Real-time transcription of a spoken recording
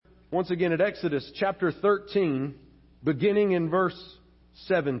once again at Exodus chapter 13, beginning in verse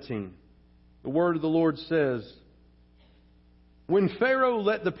 17. The word of the Lord says, "When Pharaoh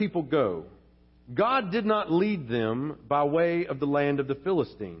let the people go, God did not lead them by way of the land of the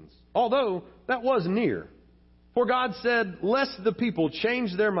Philistines, although that was near. For God said, 'Lest the people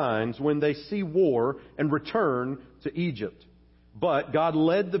change their minds when they see war and return to Egypt.' But God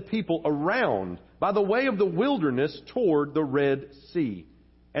led the people around by the way of the wilderness toward the Red Sea.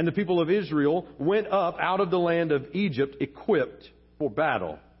 And the people of Israel went up out of the land of Egypt equipped for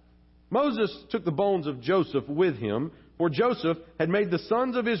battle. Moses took the bones of Joseph with him, for Joseph had made the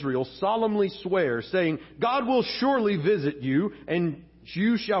sons of Israel solemnly swear, saying, 'God will surely visit you, and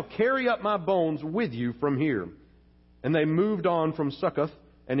you shall carry up my bones with you from here.' And they moved on from Succoth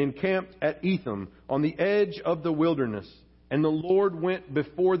and encamped at Etham on the edge of the wilderness. And the Lord went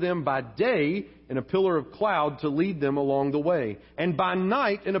before them by day in a pillar of cloud to lead them along the way, and by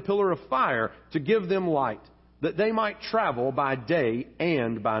night in a pillar of fire to give them light, that they might travel by day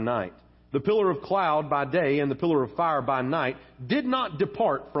and by night. The pillar of cloud by day and the pillar of fire by night did not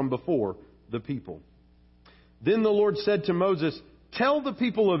depart from before the people. Then the Lord said to Moses, 'Tell the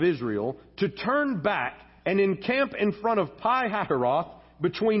people of Israel to turn back and encamp in front of Pi-hahiroth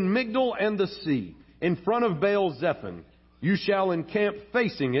between Migdol and the sea, in front of Baal-zephon. You shall encamp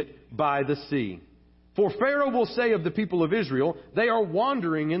facing it by the sea. For Pharaoh will say of the people of Israel, they are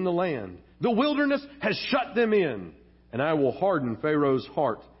wandering in the land. The wilderness has shut them in. And I will harden Pharaoh's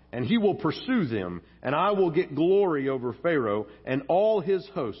heart, and he will pursue them. And I will get glory over Pharaoh and all his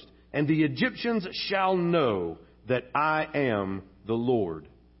host. And the Egyptians shall know that I am the Lord.'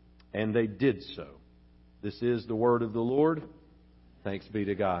 And they did so." This is the word of the Lord. Thanks be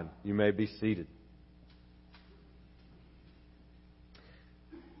to God. You may be seated.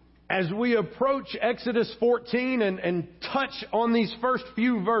 As we approach Exodus 14 and touch on these first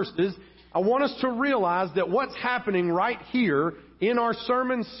few verses, I want us to realize that what's happening right here in our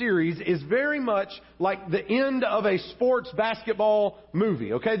sermon series is very much like the end of a sports basketball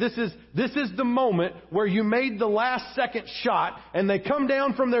movie. Okay, this is the moment where you made the last second shot and they come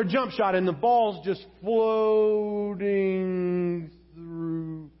down from their jump shot and the ball's just floating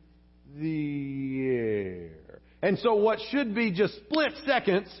through the air. And so what should be just split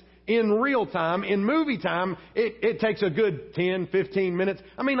seconds in real time, in movie time, it takes a good 10, 15 minutes.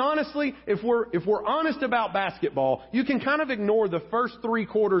 I mean, honestly, if we're honest about basketball, you can kind of ignore the first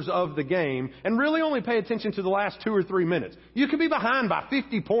 3/4 of the game and really only pay attention to the last 2 or 3 minutes. You could be behind by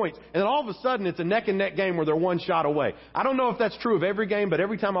 50 points, and then all of a sudden it's a neck and neck game where they're one shot away. I don't know if that's true of every game, but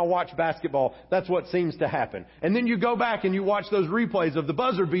every time I watch basketball, that's what seems to happen. And then you go back and you watch those replays of the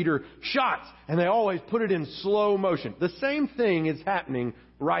buzzer beater shots, and they always put it in slow motion. The same thing is happening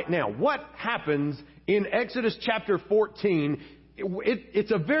right now. What happens in Exodus chapter 14, it's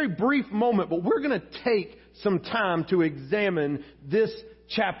a very brief moment, but we're going to take some time to examine this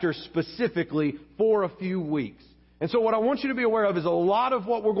chapter specifically for a few weeks. And so what I want you to be aware of is a lot of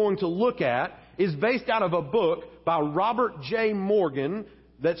what we're going to look at is based out of a book by Robert J. Morgan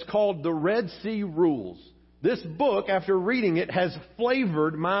that's called The Red Sea Rules. This book, after reading it, has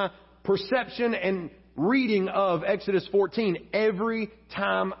flavored my perception and reading of Exodus 14 every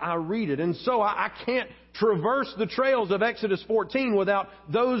time I read it. And so I can't traverse the trails of Exodus 14 without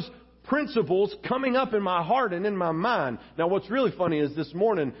those principles coming up in my heart and in my mind. Now, what's really funny is this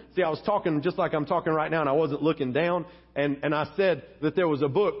morning, I was talking just like I'm talking right now, and I wasn't looking down, and I said that there was a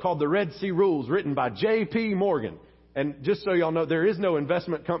book called The Red Sea Rules written by J.P. Morgan. And just so y'all know, there is no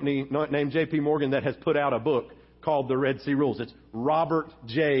investment company named J.P. Morgan that has put out a book called The Red Sea Rules. It's Robert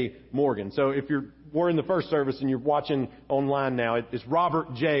J. Morgan. So if we're in the first service and you're watching online now, it's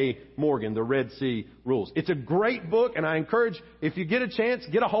Robert J. Morgan, The Red Sea Rules. It's a great book, and I encourage, if you get a chance,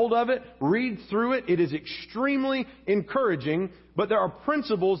 get a hold of it, read through it. It is extremely encouraging, but there are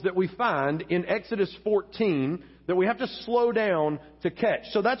principles that we find in Exodus 14 that we have to slow down to catch.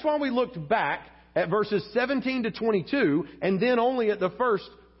 So that's why we looked back at verses 17 to 22, and then only at the first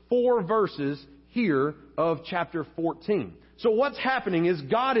 4 verses here of chapter 14. So what's happening is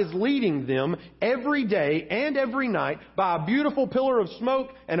God is leading them every day and every night by a beautiful pillar of smoke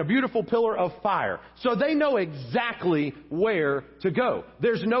and a beautiful pillar of fire. So they know exactly where to go.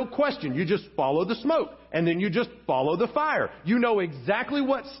 There's no question. You just follow the smoke and then you just follow the fire. You know exactly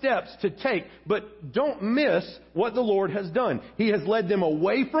what steps to take, but don't miss what the Lord has done. He has led them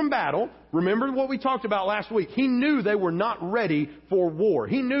away from battle. Remember what we talked about last week. He knew they were not ready for war.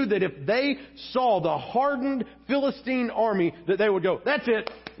 He knew that if they saw the hardened Philistine army, that they would go, that's it,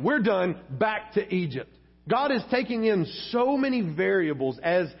 we're done, back to Egypt. God is taking in so many variables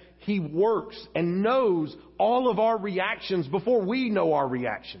as He works and knows all of our reactions before we know our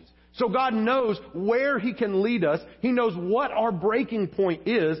reactions. So God knows where He can lead us. He knows what our breaking point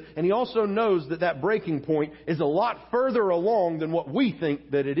is. And He also knows that that breaking point is a lot further along than what we think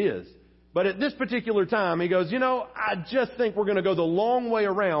that it is. But at this particular time, He goes, I just think we're going to go the long way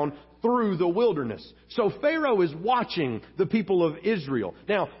around through the wilderness. So Pharaoh is watching the people of Israel.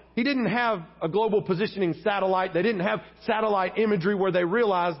 Now, he didn't have a global positioning satellite. They didn't have satellite imagery where they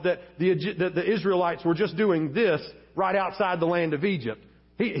realized that the Israelites were just doing this right outside the land of Egypt.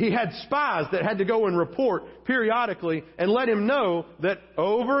 He had spies that had to go and report periodically and let him know that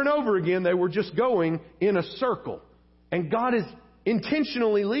over and over again they were just going in a circle. And God is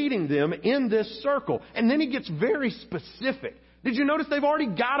intentionally leading them in this circle. And then He gets very specific. Did you notice they've already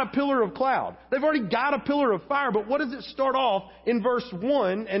got a pillar of cloud? They've already got a pillar of fire. But what does it start off in verse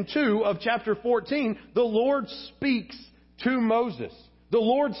 1 and 2 of chapter 14? The Lord speaks to Moses. The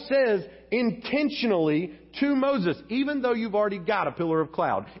Lord says intentionally to Moses, even though you've already got a pillar of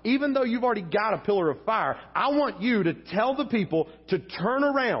cloud, even though you've already got a pillar of fire, I want you to tell the people to turn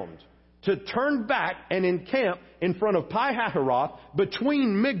around, to turn back and encamp in front of Pi-hahiroth,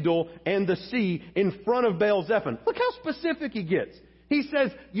 between Migdol and the sea, in front of Baal-zephon. Look how specific He gets. He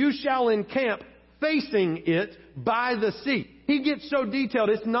says, you shall encamp facing it by the sea. He gets so detailed.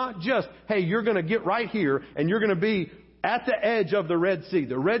 It's not just, hey, you're going to get right here and you're going to be at the edge of the Red Sea.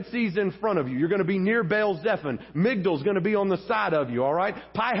 The Red Sea's in front of you. You're going to be near Baal-zephon. Migdol's going to be on the side of you, all right?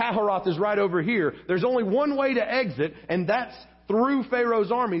 Pi-hahiroth is right over here. There's only one way to exit, and that's through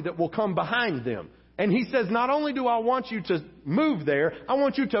Pharaoh's army that will come behind them. And He says, not only do I want you to move there, I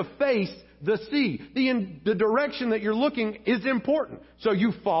want you to face the sea. The direction that you're looking is important. So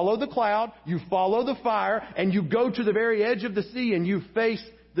you follow the cloud, you follow the fire, and you go to the very edge of the sea and you face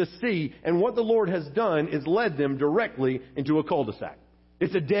the sea. And what the Lord has done is led them directly into a cul-de-sac.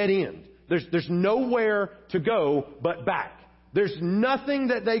 It's a dead end. There's nowhere to go but back. There's nothing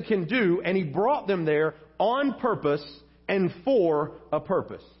that they can do, and He brought them there on purpose and for a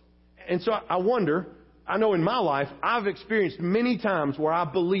purpose. And so I wonder, I know in my life, I've experienced many times where I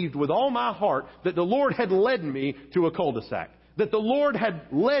believed with all my heart that the Lord had led me to a cul-de-sac, that the Lord had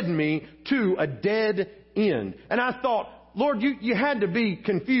led me to a dead end. And I thought, Lord, you had to be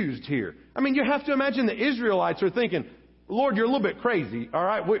confused here. I mean, you have to imagine the Israelites are thinking, Lord, you're a little bit crazy, all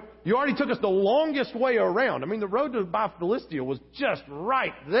right? You already took us the longest way around. I mean, the road to Philistia was just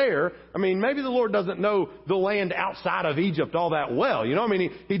right there. I mean, maybe the Lord doesn't know the land outside of Egypt all that well. I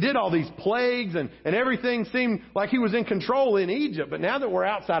mean, He did all these plagues and everything seemed like He was in control in Egypt. But now that we're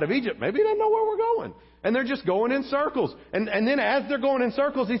outside of Egypt, maybe He doesn't know where we're going. And they're just going in circles. And then as they're going in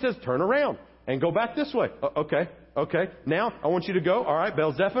circles, He says, turn around and go back this way. Okay. Now, I want you to go. All right.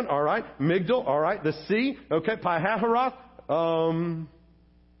 Baal-zephon. All right. Migdol. All right. The sea. Okay. Pi-hahiroth. Well,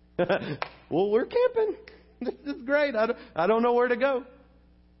 we're camping. This is great. I don't know where to go.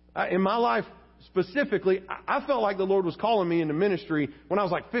 In my life, specifically, I felt like the Lord was calling me into ministry when I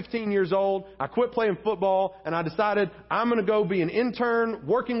was like 15 years old. I quit playing football and I decided I'm going to go be an intern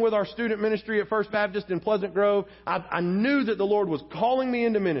working with our student ministry at First Baptist in Pleasant Grove. I knew that the Lord was calling me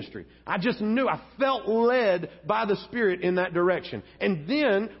into ministry. I just knew. I felt led by the Spirit in that direction. And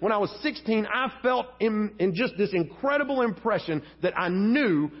then when I was 16, I felt in just this incredible impression that I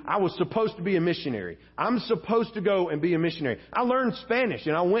knew I was supposed to be a missionary. I'm supposed to go and be a missionary. I learned Spanish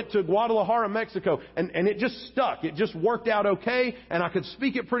and I went to Guadalajara, Mexico, and it just stuck. It just worked out okay, and I could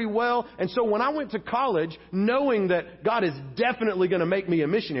speak it pretty well. And so when I went to college, knowing that God is definitely going to make me a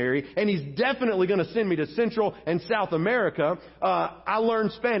missionary, and He's definitely going to send me to Central and South America, I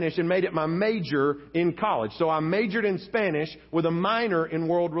learned Spanish and made it my major in college. So I majored in Spanish with a minor in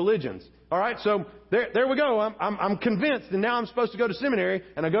world religions. All right, so there we go. I'm convinced, and now I'm supposed to go to seminary,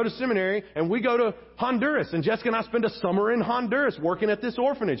 and I go to seminary, and we go to Honduras, and Jessica and I spend a summer in Honduras working at this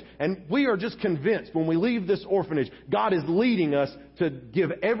orphanage, and we are just convinced when we leave this orphanage, God is leading us to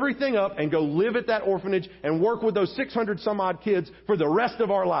give everything up and go live at that orphanage and work with those 600 some odd kids for the rest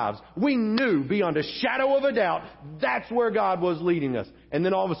of our lives. We knew beyond a shadow of a doubt that's where God was leading us. And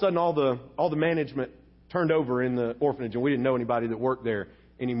then all of a sudden, all the management turned over in the orphanage, and we didn't know anybody that worked there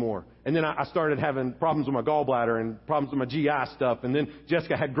anymore. And then I started having problems with my gallbladder and problems with my GI stuff. And then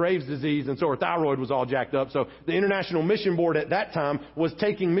Jessica had Graves' disease, and so her thyroid was all jacked up. So the International Mission Board at that time was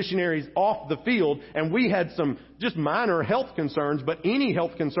taking missionaries off the field, and we had some just minor health concerns, but any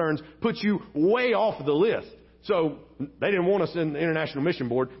health concerns put you way off the list. So they didn't want us in the International Mission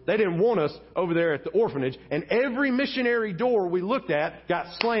Board. They didn't want us over there at the orphanage. And every missionary door we looked at got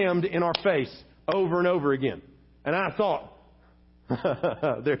slammed in our face over and over again. And I thought,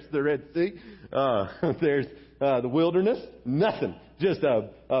 there's the Red Sea. There's the wilderness. Nothing. Just a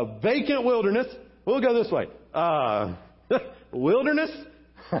vacant wilderness. We'll go this way. Wilderness.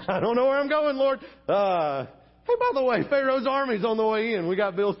 I don't know where I'm going, Lord. Hey, by the way, Pharaoh's army's on the way in. We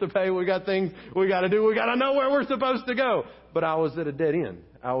got bills to pay. We got things we got to do. We got to know where we're supposed to go. But I was at a dead end.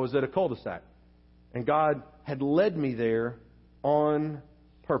 I was at a cul-de-sac. And God had led me there on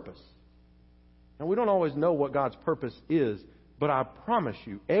purpose. Now, we don't always know what God's purpose is, but I promise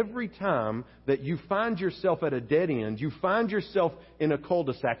you, every time that you find yourself at a dead end, you find yourself in a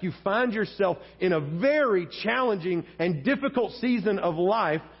cul-de-sac, you find yourself in a very challenging and difficult season of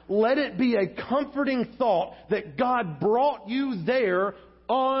life, let it be a comforting thought that God brought you there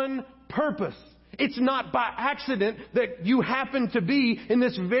on purpose. It's not by accident that you happen to be in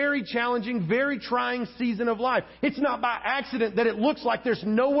this very challenging, very trying season of life. It's not by accident that it looks like there's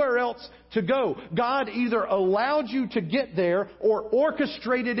nowhere else to go. God either allowed you to get there or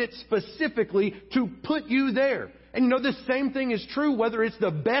orchestrated it specifically to put you there. And you know, this same thing is true whether it's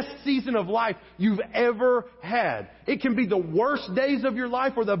the best season of life you've ever had. It can be the worst days of your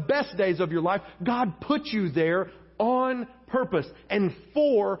life or the best days of your life. God put you there on purpose and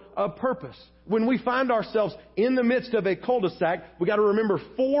for a purpose. When we find ourselves in the midst of a cul-de-sac, we got to remember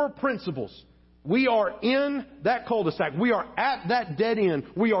 4 principles. We are in that cul-de-sac. We are at that dead end.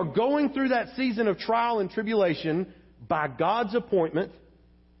 We are going through that season of trial and tribulation by God's appointment,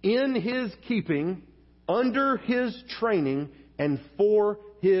 in His keeping, under His training, and for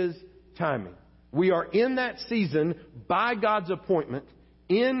His timing. We are in that season by God's appointment,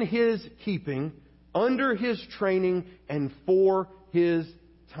 in His keeping, under His training, and for His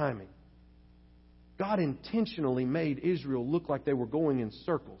timing. God intentionally made Israel look like they were going in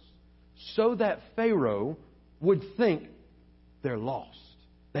circles so that Pharaoh would think they're lost.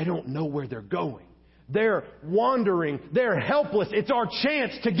 They don't know where they're going. They're wandering. They're helpless. It's our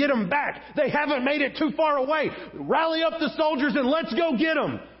chance to get them back. They haven't made it too far away. Rally up the soldiers and let's go get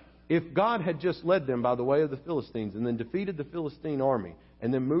them. If God had just led them by the way of the Philistines and then defeated the Philistine army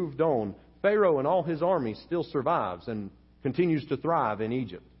and then moved on, Pharaoh and all his army still survives and continues to thrive in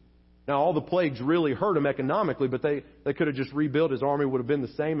Egypt. Now, all the plagues really hurt him economically, but they could have just rebuilt. His army would have been the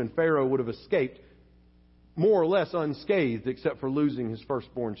same, and Pharaoh would have escaped more or less unscathed except for losing his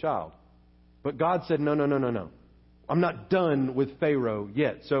firstborn child. But God said, no. I'm not done with Pharaoh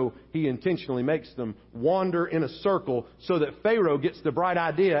yet. So He intentionally makes them wander in a circle so that Pharaoh gets the bright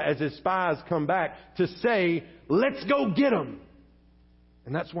idea as his spies come back to say, let's go get them.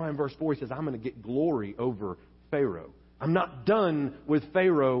 And that's why in verse 4 He says, I'm going to get glory over Pharaoh. I'm not done with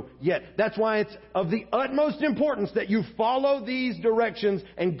Pharaoh yet. That's why it's of the utmost importance that you follow these directions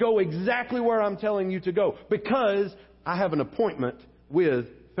and go exactly where I'm telling you to go. Because I have an appointment with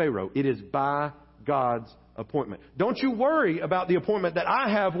Pharaoh. It is by God's appointment. Don't you worry about the appointment that I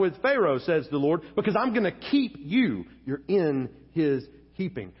have with Pharaoh, says the Lord, because I'm going to keep you. You're in His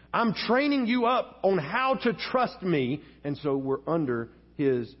keeping. I'm training you up on how to trust me, and so we're under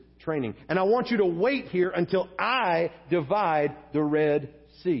His training. And I want you to wait here until I divide the Red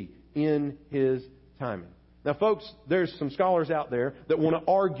Sea in His timing. Now, folks, there's some scholars out there that want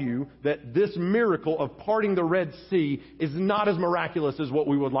to argue that this miracle of parting the Red Sea is not as miraculous as what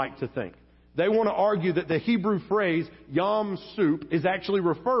we would like to think. They want to argue that the Hebrew phrase Yam soup is actually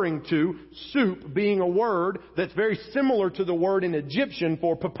referring to soup being a word that's very similar to the word in Egyptian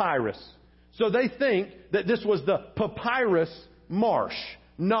for papyrus. So they think that this was the papyrus marsh,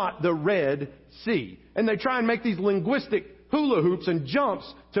 not the Red Sea. And they try and make these linguistic hula hoops and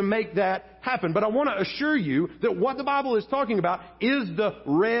jumps to make that happen. But I want to assure you that what the Bible is talking about is the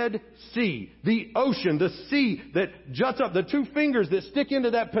Red Sea, the ocean, the sea that juts up, the 2 fingers that stick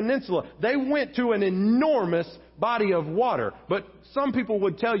into that peninsula. They went to an enormous body of water. But some people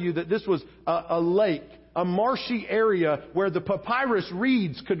would tell you that this was a lake, a marshy area where the papyrus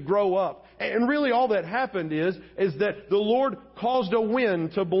reeds could grow up. And really all that happened is that the Lord caused a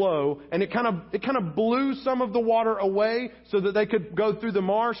wind to blow, and it kind of blew some of the water away so that they could go through the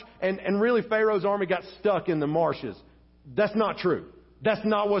marsh, and really Pharaoh's army got stuck in the marshes. That's not true. That's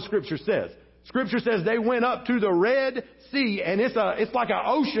not what Scripture says. Scripture says they went up to the Red Sea, and it's like an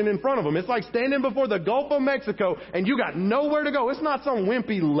ocean in front of them. It's like standing before the Gulf of Mexico, and you got nowhere to go. It's not some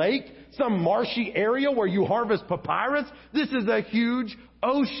wimpy lake, some marshy area where you harvest papyrus. This is a huge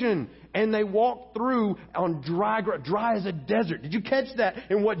ocean. And they walked through on dry as a desert. Did you catch that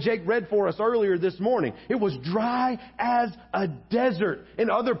in what Jake read for us earlier this morning? It was dry as a desert. In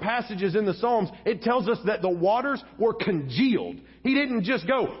other passages in the Psalms, it tells us that the waters were congealed. He didn't just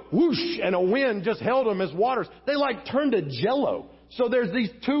go whoosh and a wind just held them as waters. They turned to jello. So there's these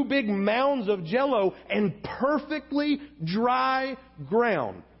 2 big mounds of jello and perfectly dry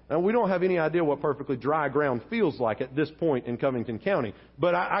ground. And we don't have any idea what perfectly dry ground feels like at this point in Covington County.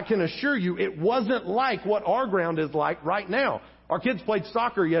 But I can assure you it wasn't like what our ground is like right now. Our kids played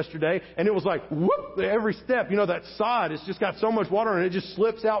soccer yesterday, and it was like, whoop, every step, that sod, it's just got so much water, and it just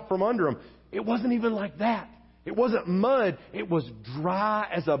slips out from under them. It wasn't even like that. It wasn't mud. It was dry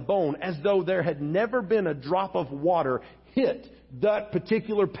as a bone, as though there had never been a drop of water hit that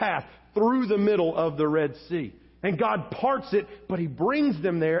particular path through the middle of the Red Sea. And God parts it, but He brings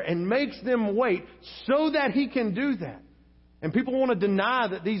them there and makes them wait so that He can do that. And people want to deny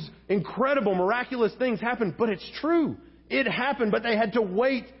that these incredible, miraculous things happen, but it's true. It happened, but they had to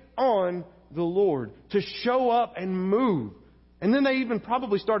wait on the Lord to show up and move. And then they even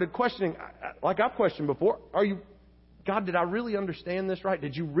probably started questioning, like I've questioned before, God, did I really understand this right?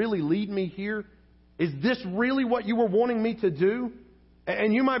 Did you really lead me here? Is this really what you were wanting me to do?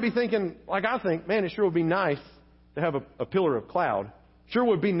 And you might be thinking, like I think, man, it sure would be nice to have a pillar of cloud. Sure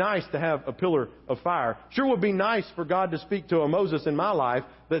would be nice to have a pillar of fire. Sure would be nice for God to speak to a Moses in my life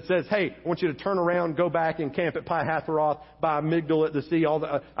that says, hey, I want you to turn around, go back and camp at Pi-Hatheroth by Migdal at the sea.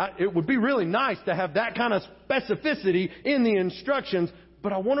 It would be really nice to have that kind of specificity in the instructions.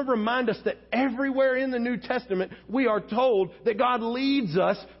 But I want to remind us that everywhere in the New Testament, we are told that God leads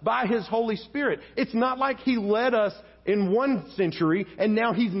us by His Holy Spirit. It's not like He led us in one century and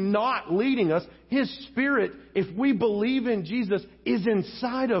now He's not leading us. His Spirit, if we believe in Jesus, is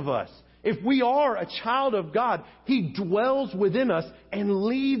inside of us. If we are a child of God, He dwells within us and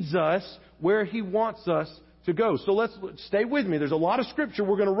leads us where He wants us to go. So let's stay with me. There's a lot of scripture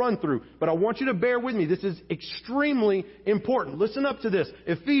we're going to run through, but I want you to bear with me. This is extremely important. Listen up to this.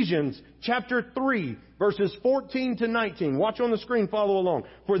 Ephesians chapter 3, verses 14 to 19. Watch on the screen, follow along.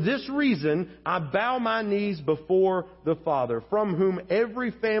 For this reason, I bow my knees before the Father, from whom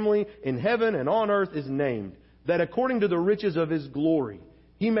every family in heaven and on earth is named, that according to the riches of His glory,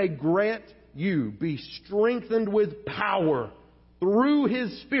 He may grant you be strengthened with power through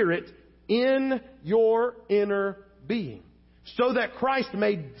His Spirit in your inner being, so that Christ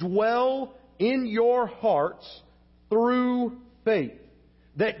may dwell in your hearts through faith,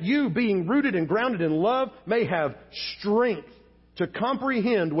 that you, being rooted and grounded in love, may have strength to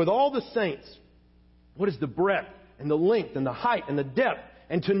comprehend with all the saints what is the breadth and the length and the height and the depth,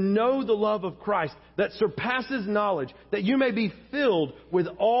 and to know the love of Christ that surpasses knowledge, that you may be filled with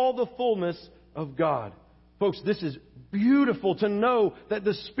all the fullness of God. Folks, this is beautiful to know that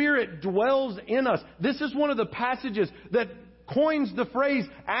the Spirit dwells in us. This is one of the passages that coins the phrase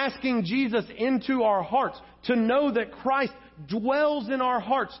asking Jesus into our hearts, to know that Christ dwells in our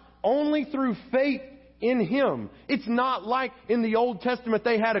hearts only through faith in Him. It's not like in the Old Testament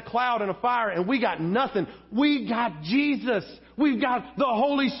they had a cloud and a fire and we got nothing. We got Jesus. We've got the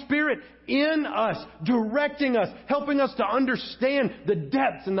Holy Spirit in us, directing us, helping us to understand the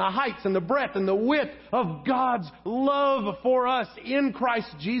depths and the heights and the breadth and the width of God's love for us in Christ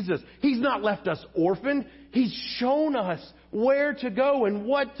Jesus. He's not left us orphaned. He's shown us where to go and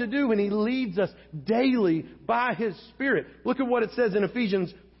what to do, and He leads us daily by His Spirit. Look at what it says in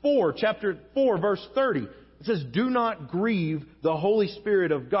Ephesians 4, chapter 4, verse 30. It says, do not grieve the Holy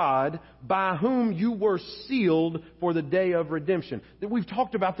Spirit of God, by whom you were sealed for the day of redemption. We've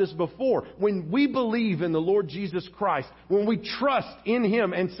talked about this before. When we believe in the Lord Jesus Christ, when we trust in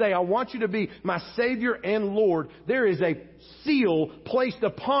Him and say, I want you to be my Savior and Lord, there is a seal placed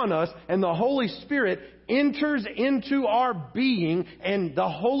upon us, and the Holy Spirit enters into our being, and the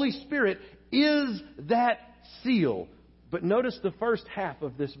Holy Spirit is that seal. But notice the first half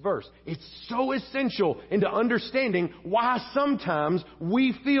of this verse. It's so essential into understanding why sometimes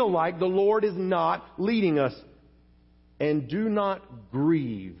we feel like the Lord is not leading us. And do not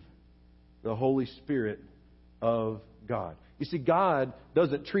grieve the Holy Spirit of God. You see, God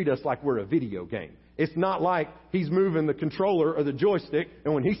doesn't treat us like we're a video game. It's not like He's moving the controller or the joystick,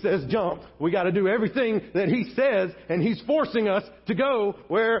 and when He says jump, we got to do everything that He says, and He's forcing us to go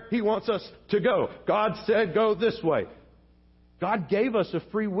where He wants us to go. God said go this way. God gave us a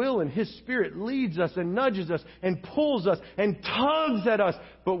free will, and His Spirit leads us and nudges us and pulls us and tugs at us.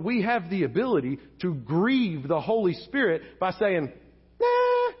 But we have the ability to grieve the Holy Spirit by saying, nah,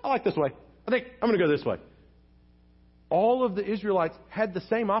 I like this way. I think I'm going to go this way. All of the Israelites had the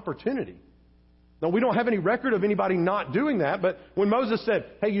same opportunity. Now, we don't have any record of anybody not doing that, but when Moses said,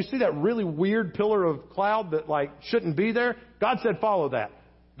 hey, you see that really weird pillar of cloud that shouldn't be there? God said, follow that.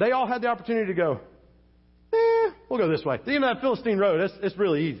 They all had the opportunity to go, we'll go this way. Even that Philistine road, it's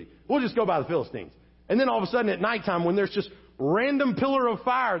really easy. We'll just go by the Philistines. And then all of a sudden at nighttime, when there's just random pillar of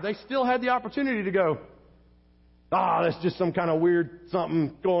fire, they still had the opportunity to go, that's just some kind of weird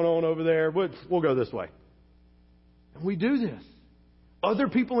something going on over there. We'll go this way. And we do this. Other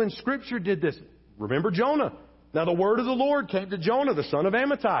people in Scripture did this. Remember Jonah. Now the word of the Lord came to Jonah, the son of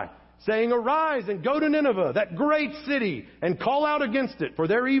Amittai, saying, "Arise and go to Nineveh, that great city, and call out against it, for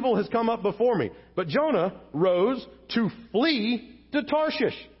their evil has come up before me." But Jonah rose to flee to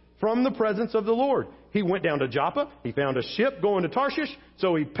Tarshish from the presence of the Lord. He went down to Joppa. He found a ship going to Tarshish.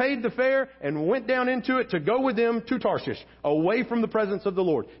 So he paid the fare and went down into it to go with them to Tarshish, away from the presence of the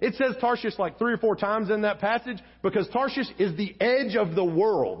Lord. It says Tarshish like 3 or 4 times in that passage because Tarshish is the edge of the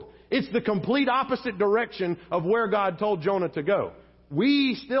world. It's the complete opposite direction of where God told Jonah to go.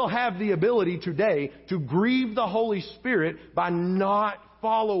 We still have the ability today to grieve the Holy Spirit by not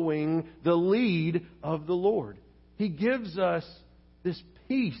following the lead of the Lord. He gives us this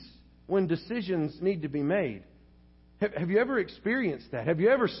peace when decisions need to be made. Have you ever experienced that? Have you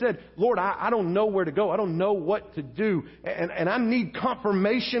ever said, "Lord, I don't know where to go. I don't know what to do. And I need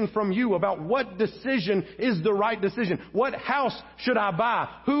confirmation from you about what decision is the right decision. What house should I buy?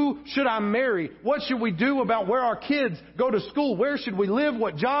 Who should I marry? What should we do about where our kids go to school? Where should we live?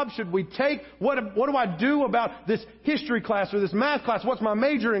 What job should we take? What do I do about this history class or this math class? What's my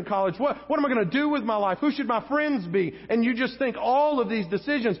major in college? What am I going to do with my life? Who should my friends be?" And you just think all of these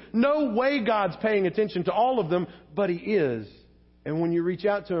decisions. No way God's paying attention to all of them. But He is. And when you reach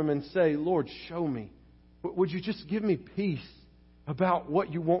out to Him and say, "Lord, show me. Would you just give me peace about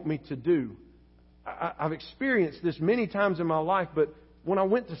what you want me to do?" I've experienced this many times in my life, but when I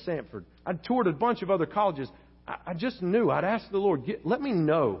went to Samford, I toured a bunch of other colleges. I just knew. I'd ask the Lord, let me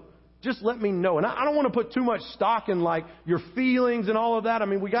know. Just let me know. And I don't want to put too much stock in like your feelings and all of that. I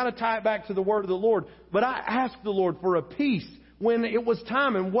mean, we got to tie it back to the Word of the Lord. But I asked the Lord for a peace when it was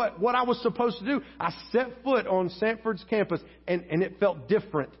time and what I was supposed to do. I set foot on Samford's campus, and it felt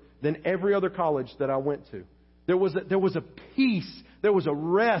different than every other college that I went to. There was a peace. There was a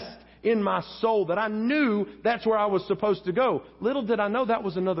rest in my soul that I knew that's where I was supposed to go. Little did I know that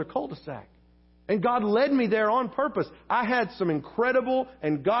was another cul-de-sac. And God led me there on purpose. I had some incredible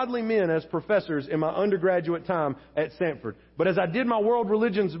and godly men as professors in my undergraduate time at Samford. But as I did my world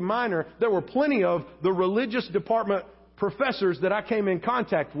religions minor, there were plenty of the religious department professors that I came in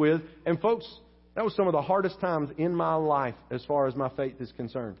contact with. And folks, that was some of the hardest times in my life as far as my faith is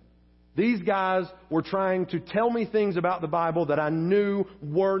concerned. These guys were trying to tell me things about the Bible that I knew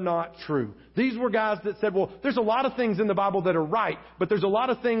were not true. These were guys that said, "Well, there's a lot of things in the Bible that are right, but there's a lot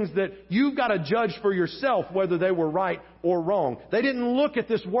of things that you've got to judge for yourself whether they were right or wrong." They didn't look at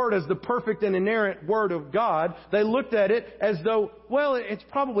this Word as the perfect and inerrant Word of God. They looked at it as though, well, it's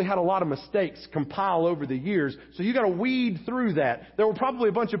probably had a lot of mistakes compile over the years, so you got to weed through that. There were probably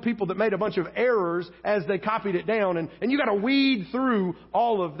a bunch of people that made a bunch of errors as they copied it down, and you got to weed through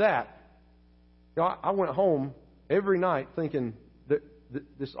all of that. You know, I went home every night thinking that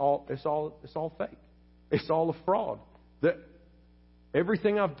it's all fake. It's all a fraud. That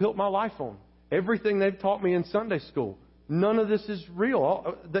everything I've built my life on, everything they've taught me in Sunday school, none of this is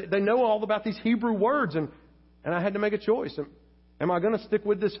real. They know all about these Hebrew words, and I had to make a choice. Am I going to stick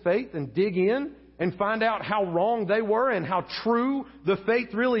with this faith and dig in and find out how wrong they were and how true the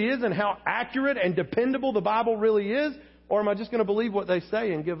faith really is and how accurate and dependable the Bible really is? Or am I just going to believe what they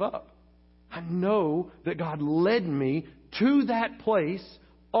say and give up? I know that God led me to that place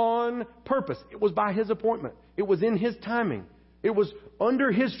on purpose. It was by His appointment. It was in His timing. It was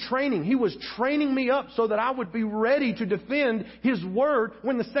under His training. He was training me up so that I would be ready to defend His Word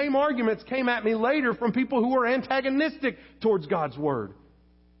when the same arguments came at me later from people who were antagonistic towards God's Word.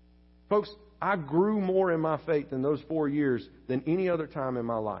 Folks, I grew more in my faith in those 4 years than any other time in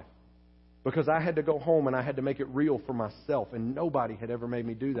my life. Because I had to go home and I had to make it real for myself. And nobody had ever made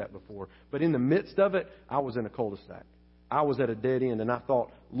me do that before. But in the midst of it, I was in a cul-de-sac. I was at a dead end. And I thought,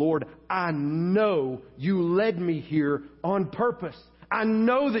 "Lord, I know you led me here on purpose. I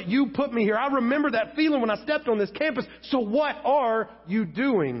know that you put me here. I remember that feeling when I stepped on this campus. So what are you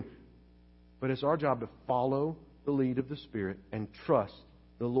doing?" But it's our job to follow the lead of the Spirit and trust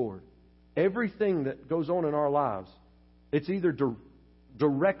the Lord. Everything that goes on in our lives, it's either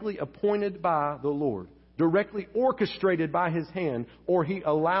directly appointed by the Lord, directly orchestrated by His hand, or He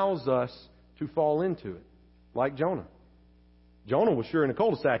allows us to fall into it. Like Jonah. Jonah was sure in a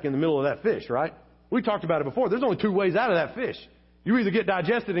cul-de-sac in the middle of that fish, right? We talked about it before. There's only 2 ways out of that fish. You either get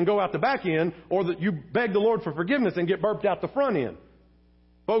digested and go out the back end, or that you beg the Lord for forgiveness and get burped out the front end.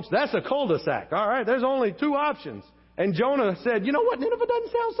 Folks, that's a cul-de-sac. All right, there's only 2 options. And Jonah said, "You know what? Nineveh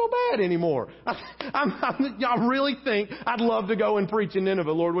doesn't sound so bad anymore. I really think I'd love to go and preach in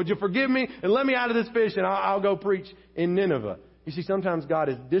Nineveh. Lord, would you forgive me and let me out of this fish and I'll go preach in Nineveh." You see, sometimes God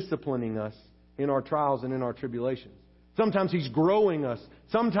is disciplining us in our trials and in our tribulations. Sometimes He's growing us.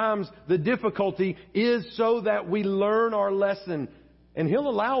 Sometimes the difficulty is so that we learn our lesson. And He'll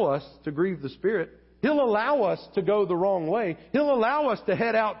allow us to grieve the Spirit. He'll allow us to go the wrong way. He'll allow us to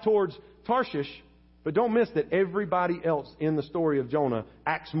head out towards Tarshish. But don't miss that everybody else in the story of Jonah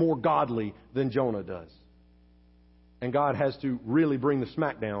acts more godly than Jonah does. And God has to really bring the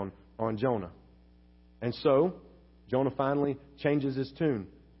smackdown on Jonah. And so, Jonah finally changes his tune.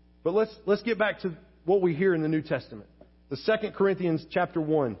 But let's get back to what we hear in the New Testament. The 2 Corinthians chapter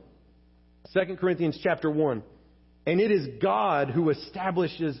 1. 2 Corinthians chapter 1. And it is God who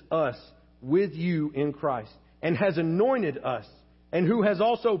establishes us with you in Christ and has anointed us, and who has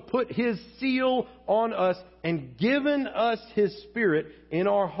also put His seal on us and given us His Spirit in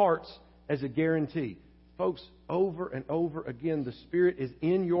our hearts as a guarantee. Folks, over and over again, the Spirit is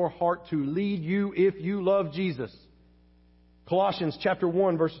in your heart to lead you if you love Jesus. Colossians chapter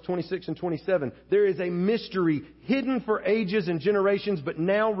 1, verses 26 and 27. There is a mystery hidden for ages and generations, but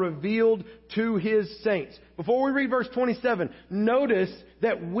now revealed to His saints. Before we read verse 27, notice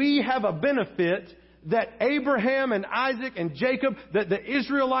that we have a benefit that Abraham and Isaac and Jacob, that the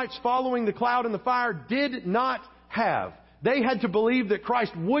Israelites following the cloud and the fire did not have. They had to believe that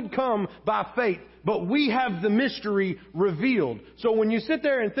Christ would come by faith, but we have the mystery revealed. So when you sit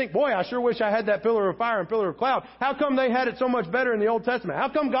there and think, boy, I sure wish I had that pillar of fire and pillar of cloud. How come they had it so much better in the Old Testament? How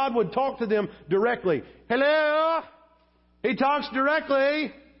come God would talk to them directly? Hello? He talks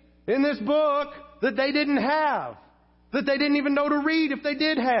directly in this book that they didn't have. That they didn't even know to read if they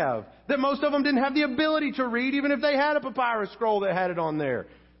did have. That most of them didn't have the ability to read even if they had a papyrus scroll that had it on there.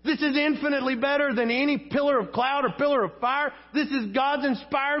 This is infinitely better than any pillar of cloud or pillar of fire. This is God's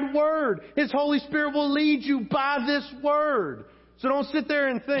inspired Word. His Holy Spirit will lead you by this Word. So don't sit there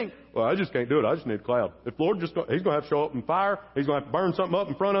and think, well, I just can't do it. I just need a cloud. If the Lord He's going to have to show up in fire. He's going to have to burn something up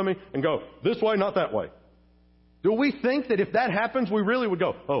in front of me and go, this way, not that way. Do we think that if that happens, we really would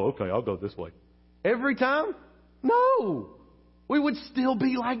go, oh, okay, I'll go this way? Every time? No. We would still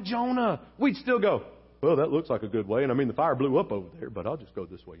be like Jonah. We'd still go, well, that looks like a good way. And I mean, the fire blew up over there, but I'll just go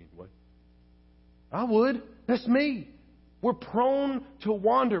this way anyway. I would. That's me. We're prone to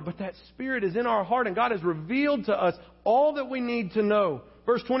wander, but that Spirit is in our heart, and God has revealed to us all that we need to know.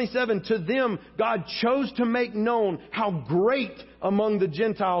 Verse 27, to them God chose to make known how great among the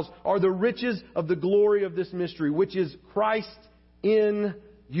Gentiles are the riches of the glory of this mystery, which is Christ in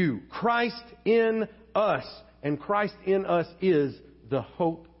you. Christ in us. And Christ in us is the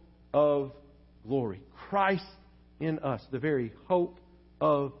hope of glory. Christ in us, the very hope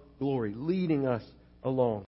of glory, leading us along.